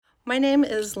My name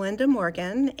is Linda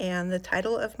Morgan, and the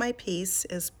title of my piece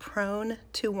is Prone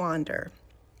to Wander.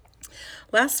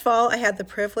 Last fall, I had the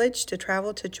privilege to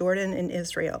travel to Jordan and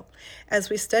Israel. As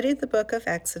we studied the book of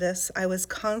Exodus, I was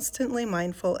constantly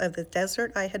mindful of the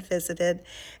desert I had visited,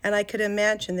 and I could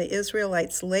imagine the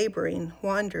Israelites laboring,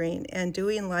 wandering, and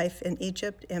doing life in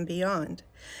Egypt and beyond.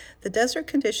 The desert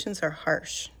conditions are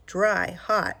harsh, dry,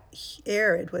 hot,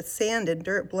 arid, with sand and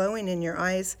dirt blowing in your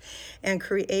eyes and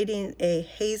creating a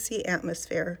hazy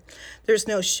atmosphere. There's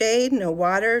no shade, no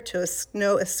water,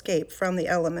 no escape from the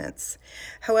elements.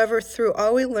 However, through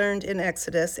all we learned in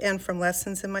Exodus and from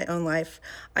lessons in my own life,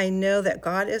 I know that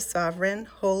God is sovereign,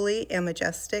 holy, and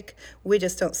majestic. We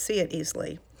just don't see it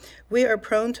easily. We are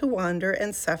prone to wander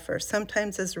and suffer,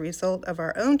 sometimes as a result of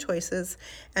our own choices,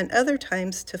 and other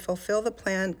times to fulfill the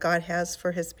plan God has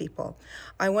for his people.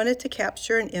 I wanted to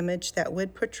capture an image that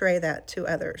would portray that to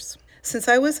others. Since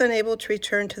I was unable to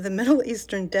return to the Middle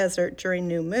Eastern desert during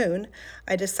New Moon,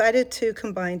 I decided to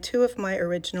combine two of my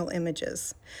original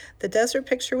images. The desert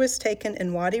picture was taken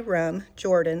in Wadi Rum,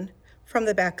 Jordan, from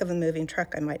the back of a moving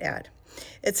truck, I might add.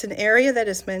 It's an area that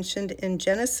is mentioned in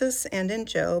Genesis and in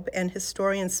Job, and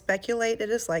historians speculate it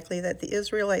is likely that the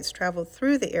Israelites traveled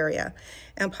through the area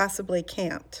and possibly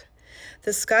camped.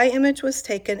 The sky image was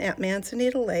taken at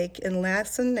Manzanita Lake in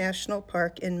Lassen National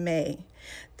Park in May.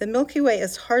 The Milky Way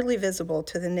is hardly visible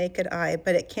to the naked eye,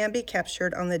 but it can be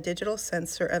captured on the digital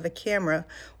sensor of a camera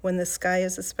when the sky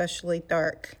is especially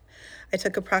dark. I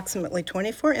took approximately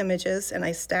 24 images and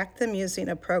I stacked them using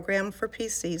a program for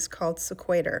PCs called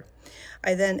Sequator.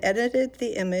 I then edited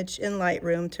the image in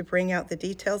Lightroom to bring out the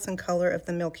details and color of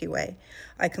the Milky Way.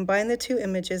 I combined the two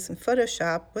images in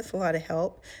Photoshop with a lot of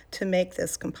help to make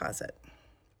this composite.